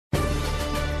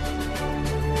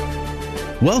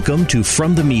Welcome to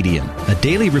From the Median, a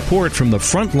daily report from the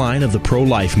front line of the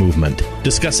pro-life movement,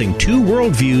 discussing two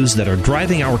worldviews that are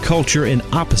driving our culture in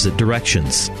opposite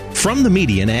directions. From the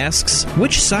Median asks,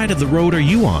 which side of the road are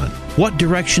you on? What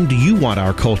direction do you want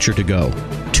our culture to go?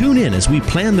 Tune in as we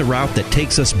plan the route that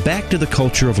takes us back to the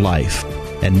culture of life.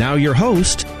 And now your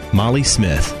host, Molly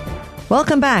Smith.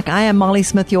 Welcome back. I am Molly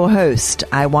Smith, your host.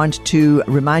 I want to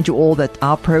remind you all that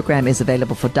our program is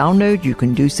available for download. You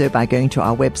can do so by going to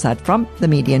our website,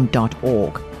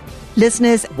 fromthemedian.org.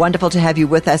 Listeners, wonderful to have you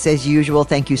with us as usual.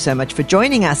 Thank you so much for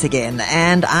joining us again.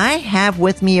 And I have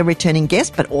with me a returning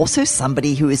guest, but also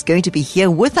somebody who is going to be here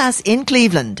with us in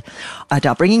Cleveland at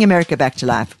our Bringing America Back to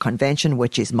Life convention,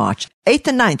 which is March 8th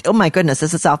and 9th. Oh my goodness,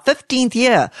 this is our 15th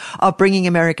year of Bringing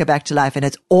America Back to Life, and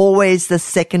it's always the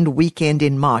second weekend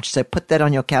in March, so put that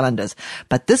on your calendars.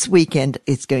 But this weekend,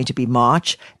 it's going to be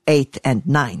March 8th and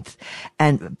 9th.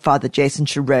 And Father Jason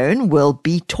Cherone will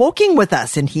be talking with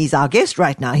us, and he's our guest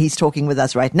right now. He's talking with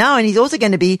us right now, and he's also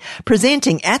going to be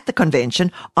presenting at the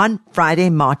convention on Friday,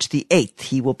 March the 8th.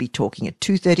 He will be talking at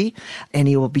 2:30, and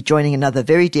he will be joining another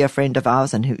very dear friend of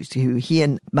ours, and who he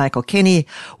and Michael Kenny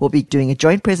will be doing a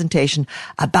joint presentation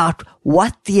about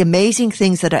what the amazing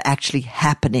things that are actually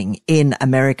happening in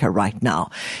America right now.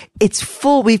 It's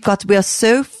full. We are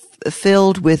so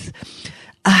filled with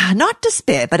not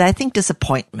despair, but I think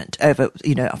disappointment over,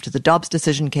 after the Dobbs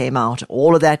decision came out,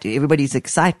 all of that, everybody's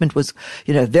excitement was,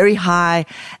 very high.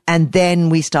 And then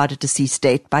we started to see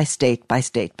state by state by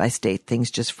state by state things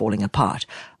just falling apart.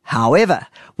 However,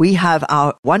 we have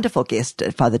our wonderful guest,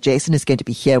 Father Jason, is going to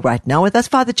be here right now with us.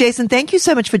 Father Jason, thank you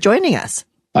so much for joining us.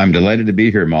 I'm delighted to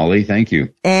be here, Molly. Thank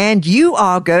you. And you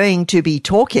are going to be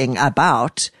talking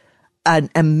about an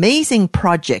amazing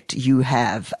project you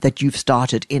have that you've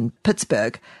started in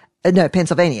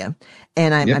Pennsylvania.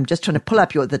 And I'm just trying to pull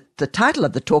up the title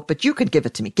of the talk, but you could give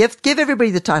it to me. Give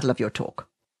everybody the title of your talk.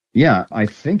 Yeah, I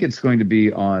think it's going to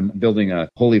be on building a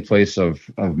holy place of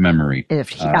memory.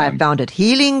 I found it.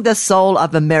 Healing the Soul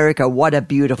of America. What a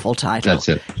beautiful title. That's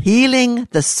it. Healing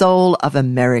the Soul of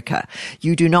America.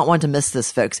 You do not want to miss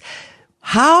this, folks.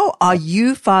 How are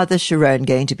you, Father Cherone,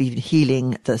 going to be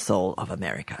healing the soul of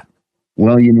America?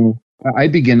 Well, I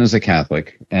begin as a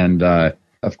Catholic, and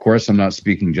of course, I'm not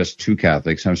speaking just to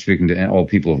Catholics. I'm speaking to all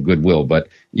people of goodwill. But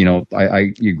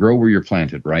you grow where you're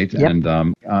planted, right? Yep.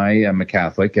 And I am a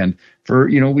Catholic, and for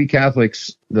we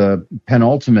Catholics, the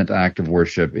penultimate act of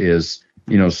worship is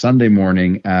Sunday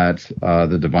morning at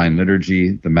the Divine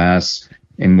Liturgy, the Mass,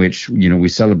 in which we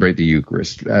celebrate the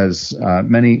Eucharist, as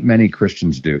many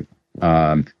Christians do.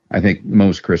 I think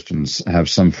most Christians have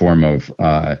some form of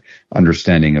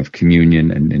understanding of communion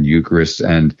and Eucharist,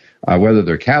 and whether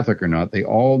they're Catholic or not, they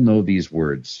all know these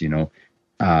words. The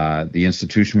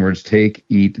institution words: take,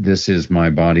 eat, this is my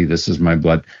body, this is my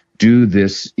blood. Do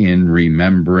this in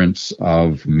remembrance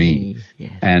of me.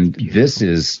 Yes, and beautiful. This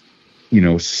is,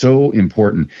 so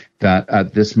important that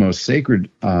at this most sacred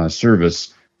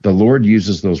service, the Lord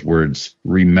uses those words,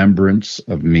 remembrance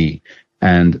of me.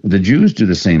 And the Jews do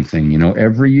the same thing.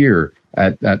 Every year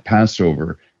at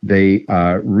Passover, they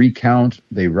recount,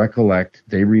 they recollect,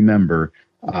 they remember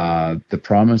the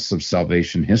promise of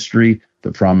salvation history,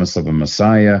 the promise of a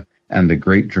Messiah, and the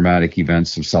great dramatic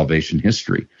events of salvation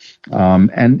history.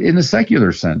 And in the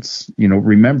secular sense,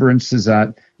 remembrance is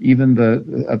at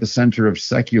the center of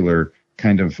secular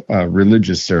kind of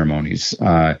religious ceremonies.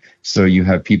 So you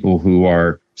have people who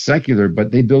are secular,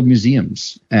 but they build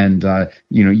museums, and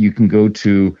you can go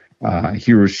to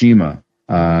Hiroshima,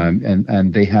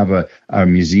 and they have a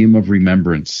museum of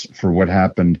remembrance for what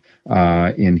happened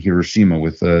in Hiroshima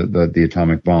with the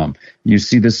atomic bomb. You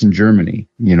see this in Germany,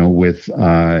 with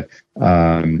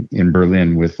in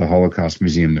Berlin with the Holocaust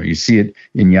Museum there. You see it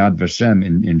in Yad Vashem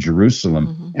in Jerusalem,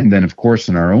 mm-hmm. And then of course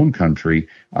in our own country,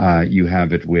 you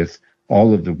have it with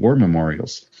all of the war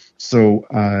memorials. So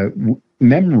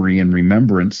memory and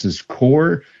remembrance is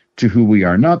core to who we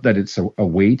are. Not that it's a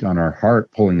weight on our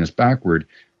heart pulling us backward,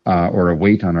 or a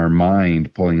weight on our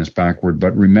mind pulling us backward,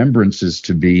 but remembrance is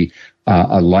to be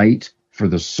a light for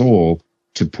the soul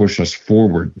to push us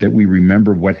forward, that we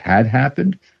remember what had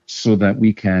happened so that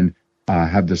we can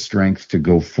have the strength to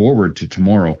go forward to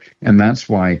tomorrow. And that's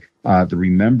why the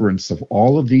remembrance of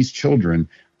all of these children,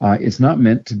 it's not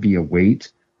meant to be a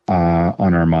weight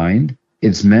on our mind.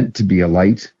 It's meant to be a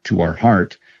light to our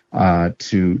heart,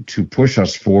 to push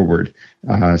us forward.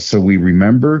 So we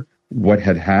remember what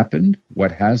had happened,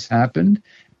 what has happened.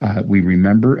 We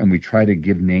remember and we try to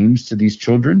give names to these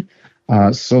children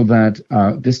so that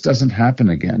this doesn't happen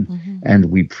again. Mm-hmm. And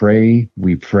we pray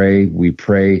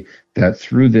that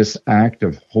through this act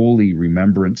of holy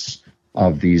remembrance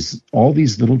of all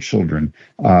these little children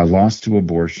lost to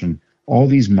abortion, all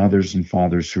these mothers and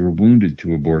fathers who are wounded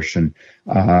to abortion,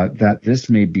 that this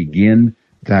may begin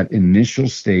that initial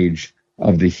stage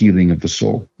of the healing of the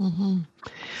soul. Mm-hmm.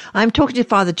 I'm talking to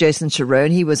Father Jason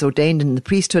Sharon. He was ordained in the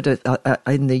priesthood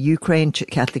in the Ukraine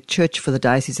Catholic Church for the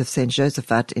Diocese of St.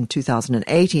 Josaphat in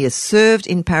 2008. He has served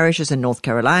in parishes in North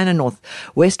Carolina,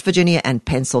 West Virginia, and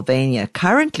Pennsylvania.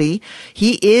 Currently,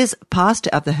 he is pastor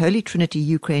of the Holy Trinity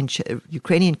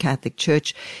Ukrainian Catholic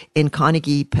Church in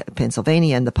Carnegie,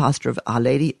 Pennsylvania, and the pastor of Our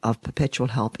Lady of Perpetual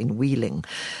Help in Wheeling,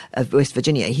 West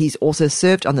Virginia. He's also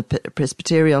served on the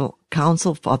Presbyterial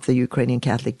Council of the Ukrainian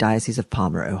Catholic Diocese of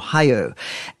Palmer, Ohio.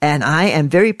 And I am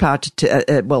very proud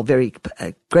very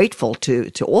grateful to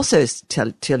also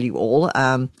tell you all,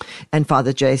 and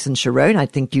Father Jason Sharon, I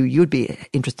think you'd be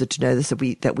interested to know this,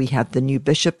 that we have the new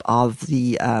bishop of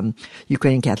the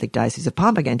Ukrainian Catholic Diocese of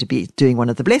Palmer going to be doing one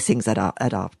of the blessings at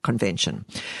our convention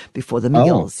before the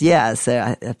meals. Yeah,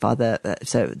 so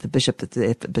the bishop,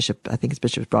 I think it's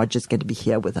Bishop Rogers, going to be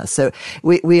here with us. So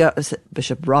we are,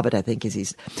 Bishop Robert, I think is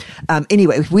his.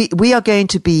 Anyway, we are going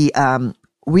to be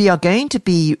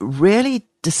really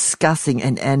discussing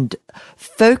and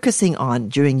focusing on,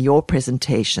 during your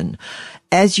presentation,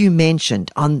 as you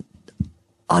mentioned, on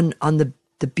the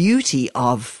beauty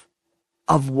of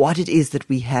what it is that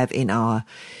we have in our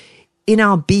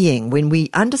being when we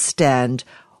understand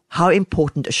how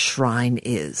important a shrine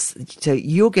is. So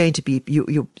you're going to be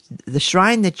the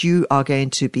shrine that you are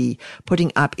going to be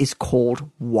putting up is called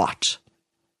what?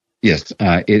 Yes,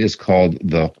 it is called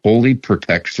the Holy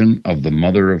Protection of the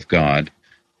Mother of God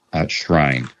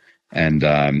Shrine. And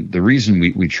the reason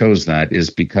we chose that is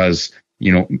because,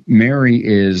 Mary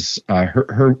is,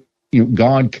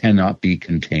 God cannot be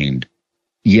contained.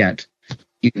 Yet,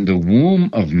 in the womb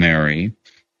of Mary,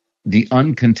 the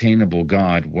uncontainable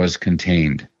God was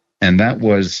contained. And that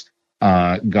was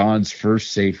God's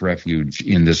first safe refuge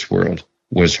in this world,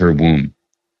 was her womb.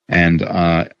 And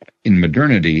in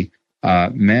modernity,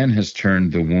 man has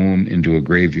turned the womb into a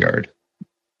graveyard.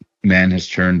 Man has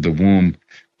turned the womb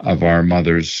of our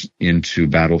mothers into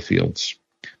battlefields.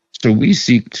 So we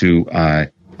seek to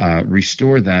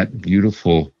restore that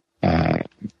beautiful,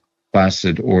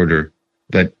 placid order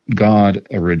that God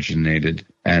originated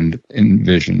and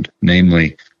envisioned,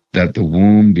 namely that the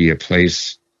womb be a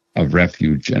place of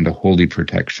refuge and a holy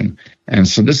protection. And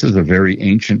so this is a very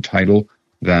ancient title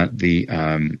that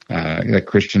that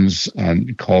Christians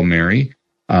call Mary,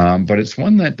 but it's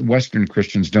one that Western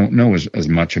Christians don't know as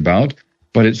much about.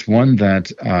 But it's one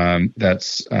that's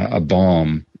a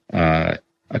balm, a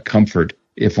comfort,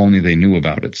 if only they knew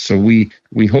about it. So we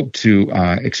hope to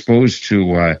expose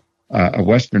to a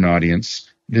Western audience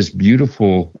this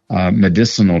beautiful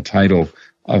medicinal title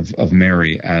of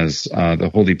Mary as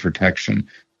the Holy Protection.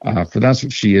 For that's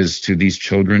what she is to these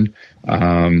children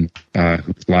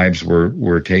whose lives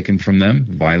were taken from them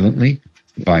violently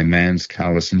by man's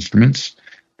callous instruments.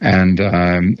 And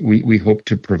we hope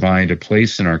to provide a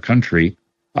place in our country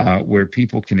where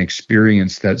people can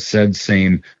experience that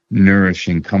same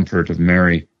nourishing comfort of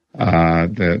Mary,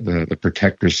 the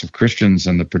protectress of Christians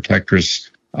and the protectress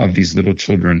of these little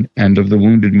children and of the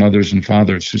wounded mothers and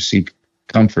fathers who seek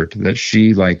comfort, that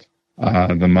she, like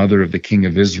the mother of the King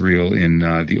of Israel in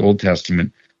the Old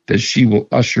Testament, that she will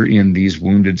usher in these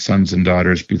wounded sons and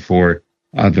daughters before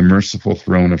the merciful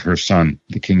throne of her Son,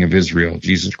 the King of Israel,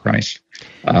 Jesus Christ,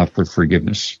 for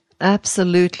forgiveness.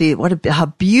 Absolutely. How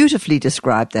beautifully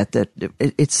described that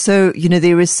it's so,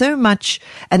 there is so much,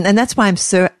 and that's why I'm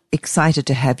so excited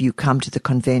to have you come to the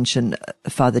convention,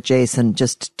 Father Jason,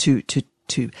 just to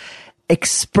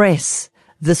express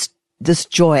this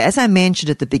joy. As I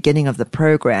mentioned at the beginning of the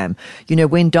program,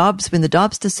 when the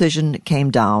Dobbs decision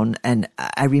came down, and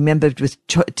I remembered with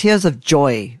tears of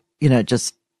joy,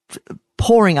 just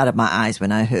pouring out of my eyes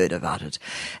when I heard about it.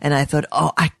 And I thought,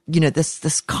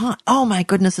 this can't, oh my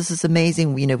goodness, this is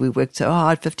amazing. We worked so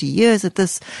hard, 50 years at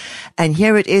this, and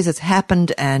here it is, it's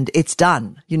happened, and it's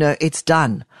done. It's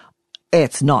done.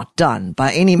 It's not done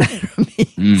by any manner of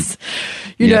means.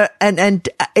 And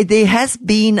there has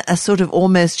been a sort of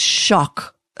almost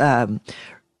shock,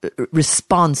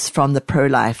 response from the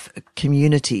pro-life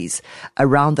communities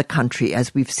around the country,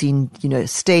 as we've seen,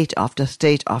 state after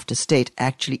state after state.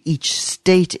 Actually, each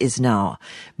state is now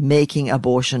making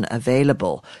abortion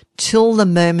available till the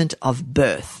moment of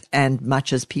birth. And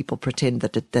much as people pretend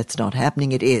that that's not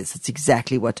happening, it is. It's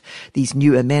exactly what these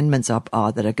new amendments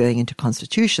are that are going into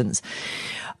constitutions.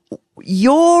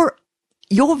 Your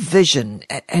vision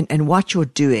and what you're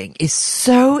doing is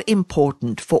so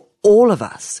important for all of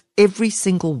us, every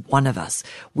single one of us,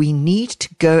 we need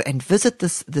to go and visit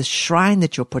this shrine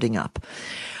that you're putting up.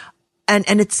 And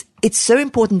it's so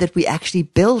important that we actually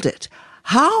build it.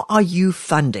 How are you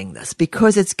funding this?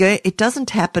 Because it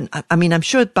doesn't happen. I mean, I'm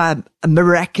sure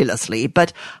miraculously,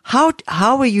 but how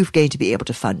are you going to be able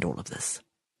to fund all of this?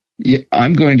 Yeah,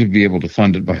 I'm going to be able to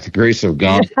fund it by the grace of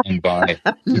God and by.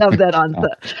 Love that answer.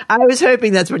 I was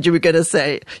hoping that's what you were going to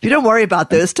say. You don't worry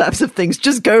about those types of things.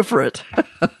 Just go for it.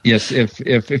 Yes,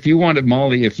 if you want it,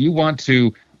 Molly, if you want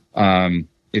to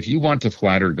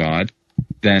flatter God,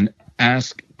 then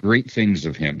ask great things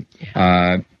of Him,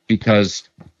 because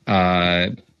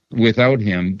without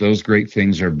Him, those great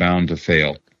things are bound to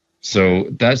fail. So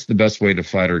that's the best way to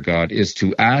flatter God, is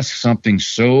to ask something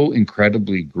so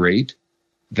incredibly great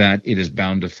that it is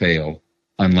bound to fail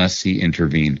unless He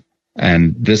intervene.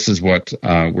 And this is what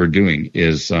we're doing,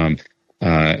 is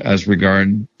as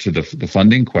regard to the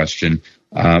funding question,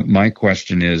 my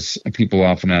question is, people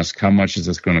often ask, how much is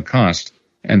this going to cost?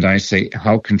 And I say,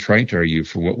 how contrite are you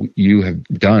for what you have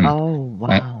done? Oh,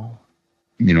 wow.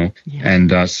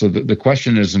 And so the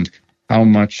question isn't how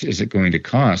much is it going to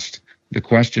cost? The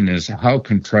question is, how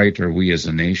contrite are we as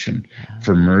a nation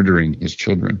for murdering His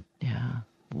children? Yeah.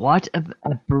 What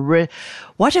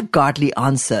a godly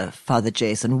answer, Father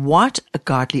Jason. What a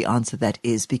godly answer that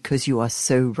is, because you are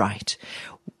so right.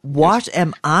 What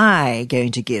am I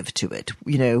going to give to it?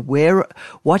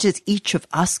 What is each of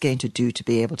us going to do to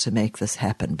be able to make this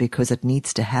happen? Because it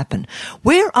needs to happen.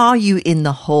 Where are you in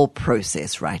the whole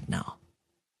process right now?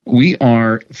 We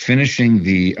are finishing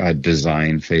the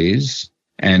design phase,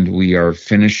 and we are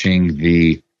finishing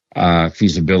the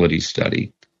feasibility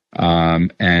study.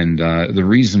 And the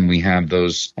reason we have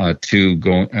those two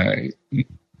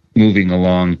moving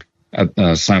along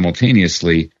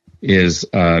simultaneously is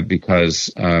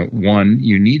because one,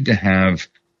 you need to have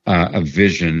a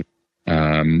vision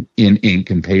in ink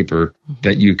and paper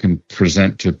that you can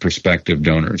present to prospective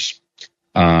donors.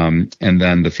 And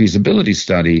then the feasibility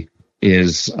study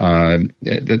is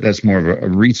that's more of a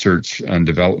research and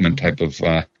development type of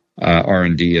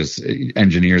R&D, as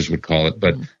engineers would call it,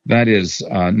 but that is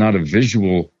not a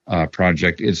visual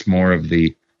project. It's more of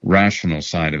the rational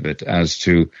side of it, as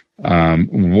to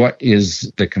what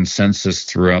is the consensus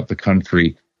throughout the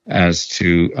country as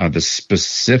to the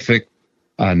specific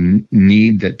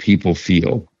need that people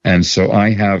feel. And so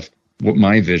I have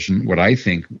my vision, what I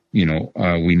think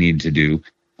we need to do.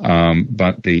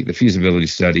 But the feasibility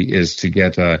study is to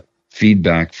get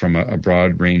feedback from a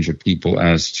broad range of people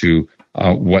as to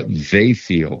what they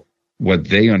feel, what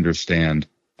they understand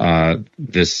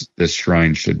this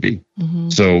shrine should be. Mm-hmm.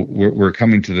 So we're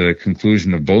coming to the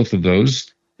conclusion of both of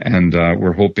those, and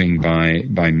we're hoping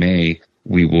by May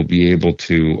we will be able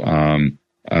to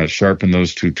sharpen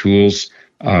those two tools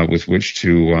with which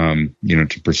to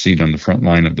proceed on the front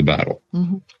line of the battle.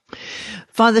 Mm-hmm.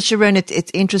 Father Sharon,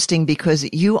 it's interesting because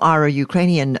you are a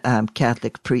Ukrainian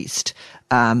Catholic priest.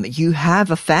 You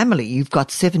have a family. You've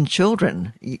got 7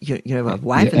 children. You have a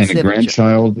wife and 7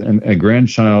 children. And a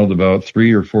grandchild about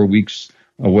 3 or 4 weeks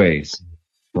away.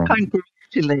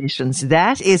 Congratulations.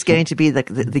 That is going to be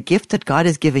the gift that God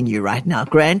is giving you right now.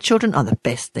 Grandchildren are the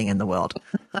best thing in the world.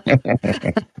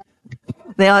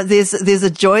 There's a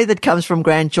joy that comes from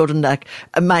grandchildren. Like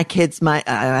my kids, I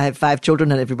have 5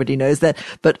 children, and everybody knows that.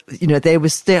 But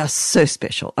they are so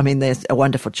special. I mean, they're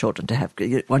wonderful to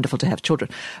have children.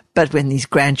 But when these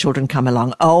grandchildren come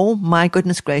along, oh my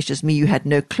goodness gracious me, you had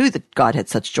no clue that God had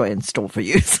such joy in store for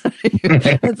you. So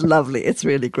it's lovely. It's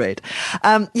really great.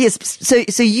 Yes.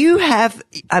 So you have.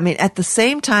 I mean, at the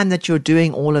same time that you're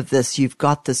doing all of this, you've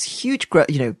got this huge,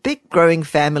 big growing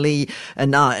family,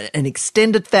 and now an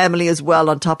extended family as well.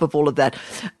 On top of all of that,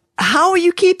 how are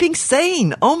you keeping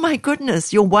sane? Oh my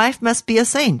goodness, your wife must be a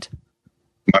saint.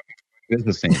 My wife is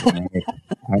a saint.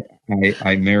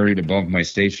 I married above my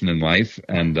station in life,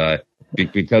 and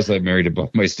because I married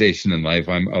above my station in life,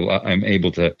 I'm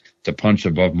able to punch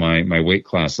above my weight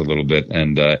class a little bit,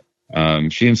 and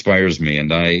she inspires me. And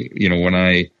when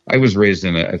I was raised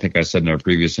in I think I said in our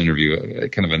previous interview,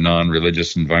 kind of a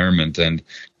non-religious environment, and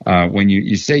when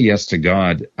you say yes to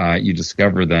God, you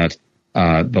discover that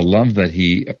the love that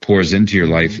He pours into your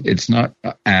life, it's not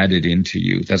added into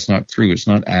you. That's not true. It's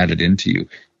not added into you.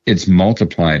 It's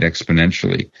multiplied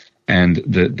exponentially. And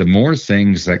the more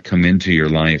things that come into your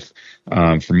life,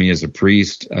 for me as a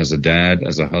priest, as a dad,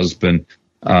 as a husband,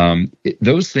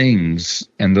 those things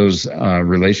and those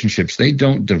relationships, they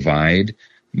don't divide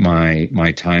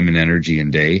my time and energy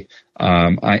and day.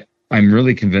 I'm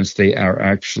really convinced they are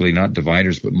actually not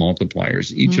dividers, but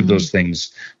multipliers. Each of those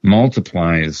things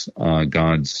multiplies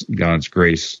God's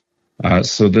grace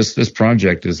So this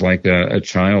project is like a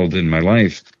child in my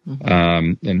life,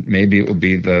 and maybe it will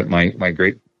be my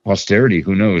great posterity.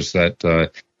 Who knows that?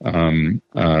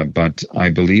 But I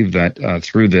believe that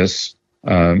through this,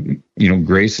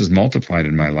 grace is multiplied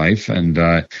in my life, and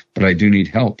but I do need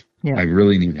help. Yeah. I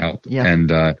really need help,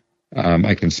 and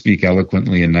I can speak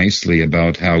eloquently and nicely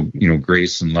about how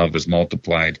grace and love is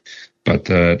multiplied. But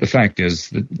the fact is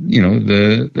that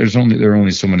there are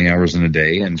only so many hours in a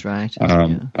day, and that's right.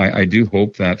 I do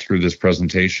hope that through this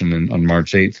presentation on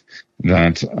March 8th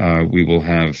that we will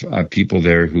have people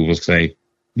there who will say,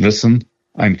 "Listen,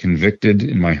 I'm convicted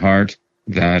in my heart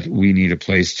that we need a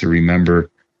place to remember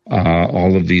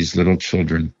all of these little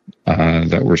children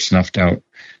that were snuffed out.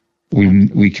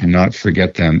 We cannot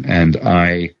forget them, and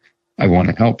I want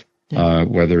to help,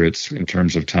 whether it's in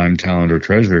terms of time, talent, or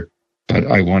treasure." But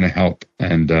I want to help,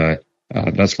 and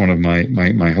that's one of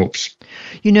my hopes.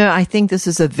 I think this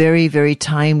is a very, very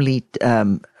timely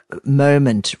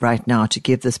moment right now to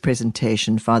give this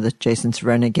presentation. Father Jason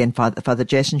Cherone again. Father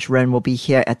Jason Cherone will be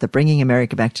here at the Bringing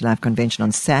America Back to Life convention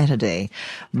on Saturday,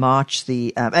 Friday, March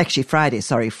the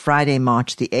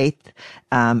 8th,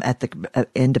 at the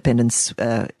Independence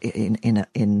in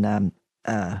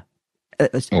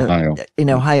Ohio.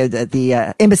 In Ohio,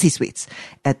 the Embassy Suites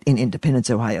in Independence,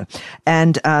 Ohio,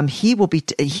 and he's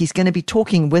going to be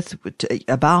talking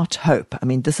about hope. I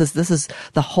mean, this is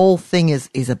the whole thing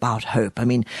is about hope. I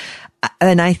mean,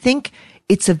 and I think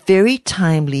it's a very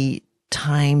timely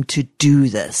time to do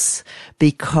this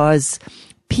because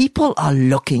people are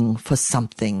looking for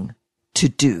something to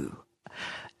do.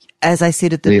 As I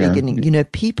said at the beginning,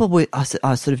 people are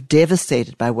sort of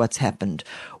devastated by what's happened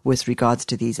with regards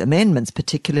to these amendments,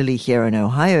 particularly here in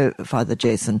Ohio, Father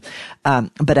Jason.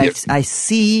 But I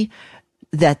see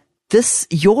that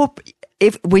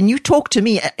when you talk to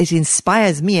me, it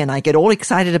inspires me, and I get all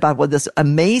excited about what this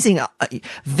amazing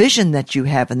vision that you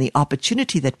have and the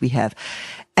opportunity that we have.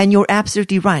 And you're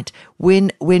absolutely right.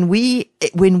 When we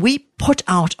put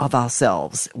out of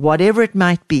ourselves, whatever it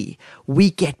might be, we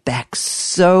get back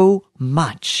so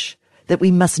much that we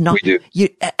must not. We do.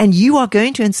 And you are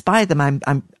going to inspire them.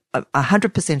 I'm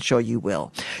 100% sure you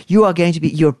will.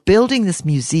 You're building this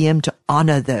museum to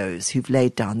honor those who've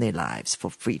laid down their lives for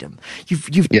freedom.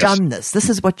 You've done this. This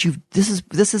is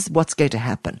what's going to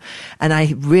happen. And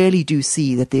I really do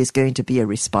see that there's going to be a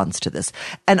response to this.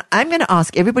 And I'm going to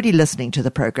ask everybody listening to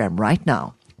the program right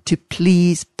now to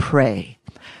please pray.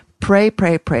 Pray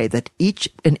that each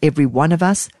and every one of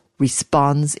us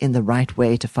responds in the right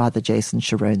way to Father Jason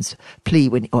Cherone's plea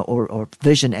or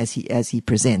vision as he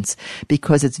presents,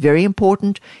 because it's very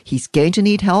important. He's going to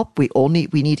need help. We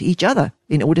need each other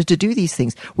in order to do these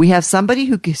things. We have somebody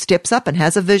who steps up and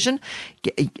has a vision.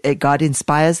 God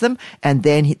inspires them, and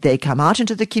then they come out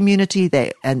into the community.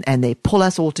 They pull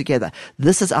us all together.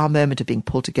 This is our moment of being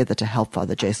pulled together to help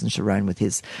Father Jason Cherone with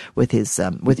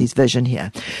his vision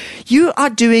here. You are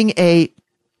doing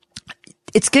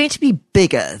it's going to be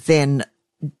bigger than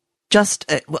just,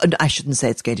 I shouldn't say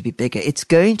it's going to be bigger. It's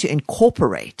going to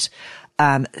incorporate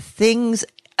things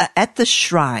at the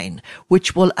shrine,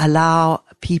 which will allow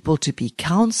people to be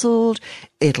counseled.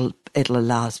 It'll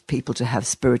allow people to have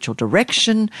spiritual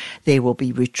direction. There will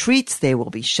be retreats. There will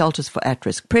be shelters for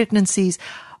at-risk pregnancies.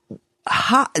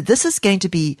 This is going to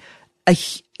be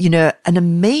an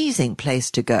amazing place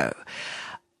to go.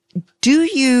 Do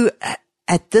you,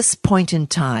 at this point in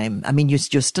time, I mean,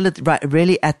 you're still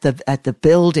really at the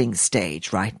building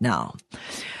stage right now.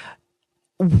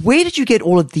 Where did you get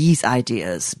all of these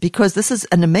ideas? Because this is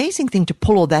an amazing thing to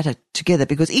pull all that together,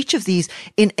 because each of these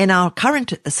in our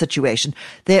current situation,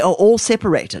 they are all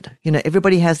separated.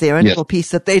 Everybody has their own little piece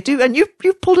that they do, and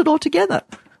you've pulled it all together.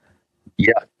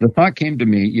 Yeah, the thought came to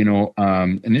me,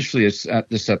 initially it's at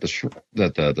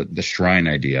the shrine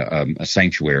idea, a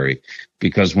sanctuary,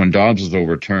 because when Dobbs was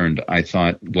overturned, I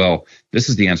thought, well, this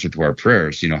is the answer to our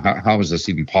prayers. How is this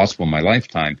even possible in my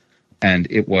lifetime? And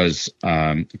it was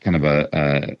kind of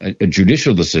a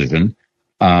judicial decision,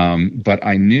 but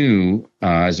I knew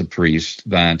as a priest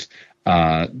that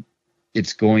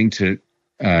it's going to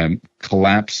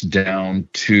collapse down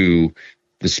to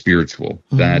the spiritual,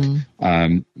 that,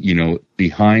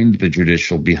 behind the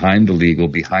judicial, behind the legal,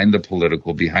 behind the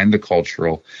political, behind the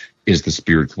cultural is the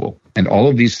spiritual. And all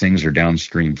of these things are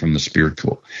downstream from the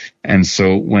spiritual. And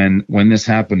so when this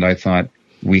happened, I thought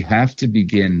we have to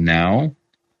begin now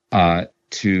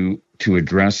to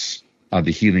address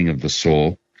the healing of the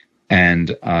soul.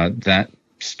 And that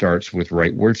starts with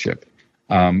right worship.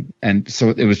 And so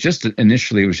it was just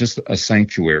a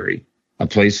sanctuary, a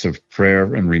place of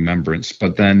prayer and remembrance.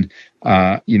 But then,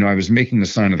 I was making the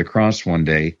sign of the cross one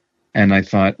day, And I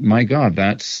thought, my God,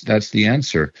 that's the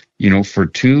answer. For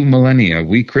 2 millennia,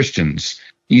 we Christians,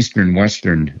 Eastern,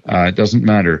 Western, it doesn't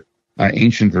matter,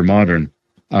 ancient or modern,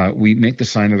 we make the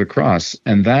sign of the cross.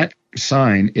 And that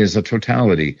sign is a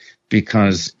totality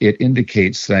because it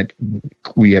indicates that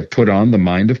we have put on the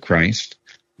mind of Christ,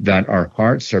 that our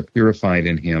hearts are purified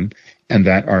in him, and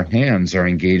that our hands are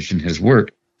engaged in his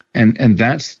work. And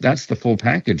that's the full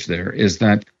package there, is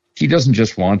that he doesn't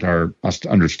just want us to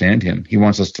understand him. He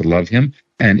wants us to love him.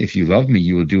 And if you love me,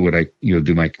 you will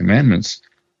do my commandments.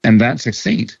 And that's a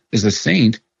saint. A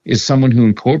saint is someone who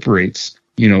incorporates,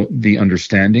 the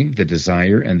understanding, the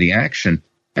desire, and the action.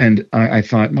 And I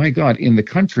thought, my God, in the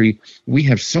country, we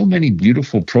have so many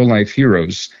beautiful pro-life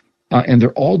heroes, and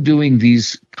they're all doing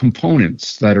these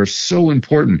components that are so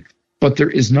important. But there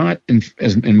is not,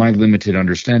 in my limited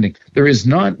understanding, there is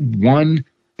not one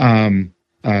kind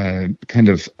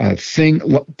of thing,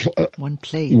 one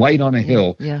place, light on a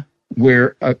hill,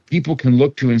 where people can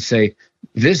look to and say,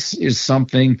 this is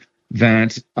something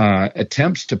that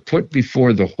attempts to put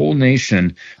before the whole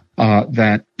nation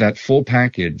that full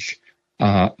package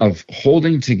of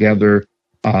holding together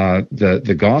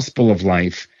the gospel of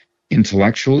life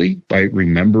intellectually by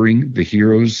remembering the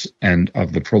heroes and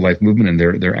of the pro-life movement and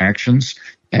their actions,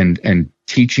 and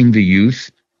teaching the youth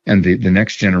and the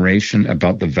next generation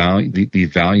about the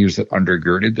values that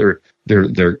undergirded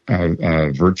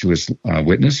their virtuous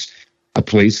witness. A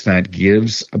place that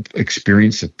gives an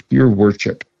experience of pure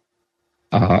worship,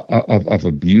 of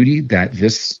a beauty that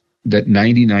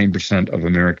 99% of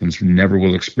Americans never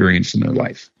will experience in their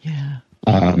life. Yeah.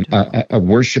 A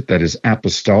worship that is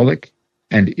apostolic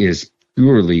and is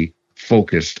purely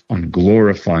focused on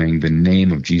glorifying the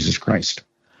name of Jesus Christ.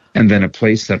 And then a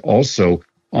place that also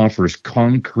offers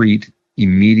concrete,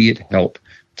 immediate help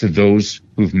to those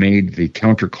who've made the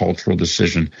countercultural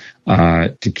decision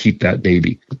to keep that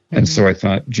baby. And so I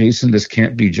thought, Jason, this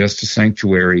can't be just a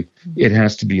sanctuary. It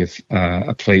has to be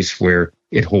a place where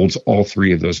it holds all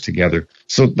three of those together.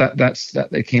 So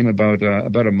that came about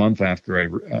a month after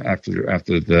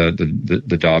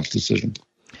the Dobbs decision.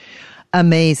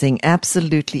 Amazing,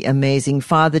 absolutely amazing.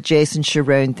 Father Jason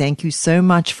Cherone, thank you so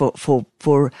much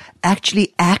for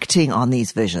actually acting on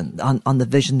these visions, on the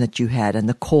vision that you had and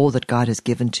the call that God has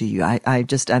given to you.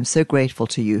 I'm so grateful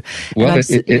to you. Well,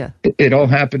 it all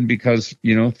happened because,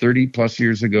 30 plus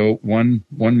years ago, one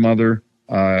mother,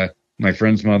 my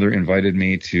friend's mother, invited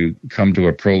me to come to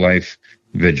a pro-life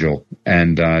vigil,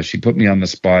 and she put me on the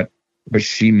spot, but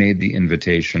she made the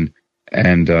invitation,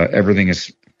 and everything is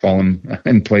fallen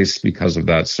in place because of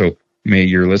that. So may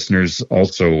your listeners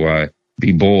also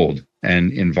be bold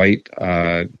and invite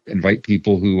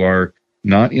people who are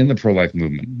not in the pro-life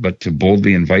movement, but to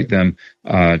boldly invite them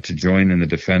to join in the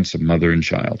defense of mother and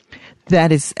child.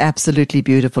 That is absolutely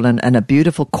beautiful, and a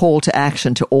beautiful call to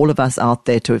action to all of us out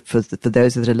there, for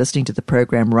those that are listening to the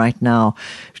program right now.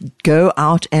 Go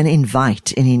out and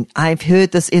invite. And I've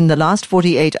heard this in the last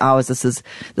 48 hours. This is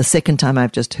the second time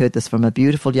I've just heard this from a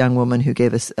beautiful young woman who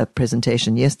gave us a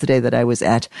presentation yesterday that I was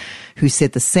at, who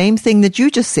said the same thing that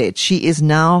you just said. She is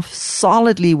now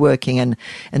solidly working and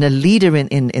a leader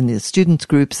in the student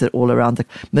groups that all around the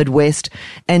Midwest.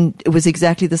 And it was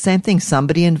exactly the same thing.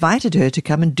 Somebody invited her to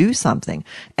come and do something.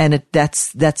 And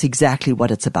that's exactly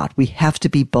what it's about. We have to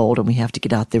be bold, and we have to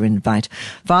get out there and invite.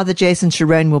 Father Jason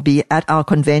Cherone will be at our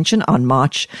convention on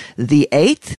March the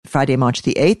 8th, Friday, March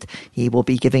the 8th. He will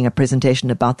be giving a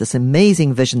presentation about this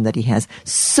amazing vision that he has.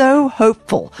 So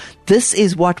hopeful. This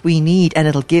is what we need, and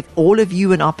it'll give all of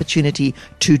you an opportunity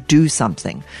to do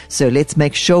something. So let's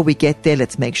make sure we get there.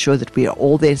 Let's make sure that we are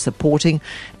all there supporting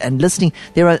and listening.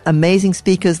 There are amazing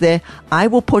speakers there. I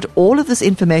will put all of this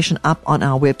information up on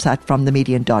our website,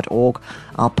 fromthemedian.org.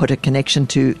 I'll put a connection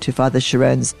to Father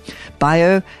Cherone's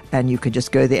bio, and you can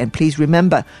just go there. And please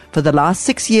remember, for the last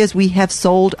 6 years, we have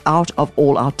sold out of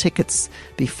all our tickets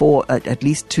before, at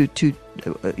least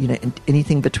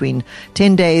anything between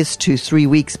 10 days to 3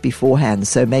 weeks beforehand.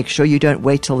 So make sure you don't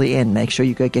wait till the end. Make sure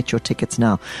you go get your tickets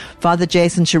now. Father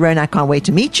Jason Cherone, I can't wait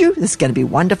to meet you. This is going to be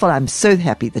wonderful. I'm so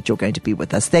happy that you're going to be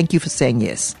with us. Thank you for saying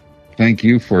yes. Thank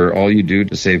you for all you do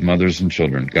to save mothers and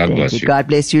children. God bless you. God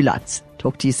bless you lots.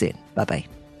 Talk to you soon. Bye-bye.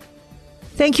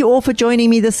 Thank you all for joining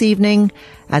me this evening.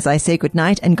 As I say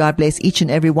goodnight and God bless each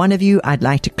and every one of you, I'd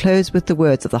like to close with the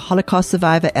words of the Holocaust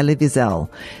survivor Elie Wiesel.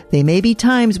 There may be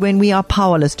times when we are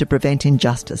powerless to prevent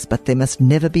injustice, but there must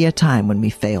never be a time when we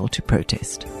fail to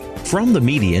protest. From the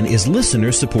Median is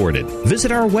listener supported.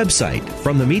 Visit our website,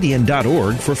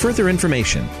 fromthemedian.org, for further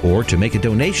information or to make a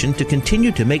donation to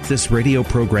continue to make this radio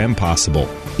program possible.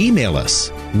 Email us,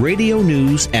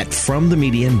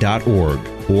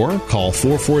 radionews@fromthemedian.org. or call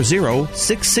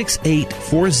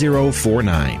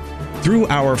 440-668-4049. Through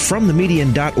our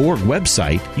FromTheMedian.org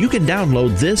website, you can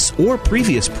download this or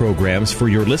previous programs for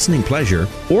your listening pleasure,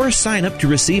 or sign up to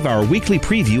receive our weekly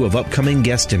preview of upcoming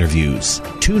guest interviews.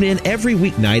 Tune in every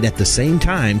weeknight at the same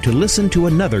time to listen to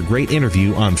another great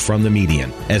interview on From the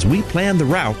Median, as we plan the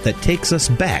route that takes us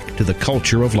back to the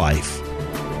culture of life.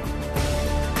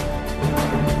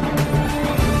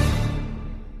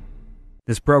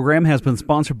 This program has been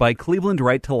sponsored by Cleveland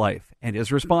Right to Life and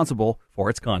is responsible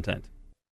for its content.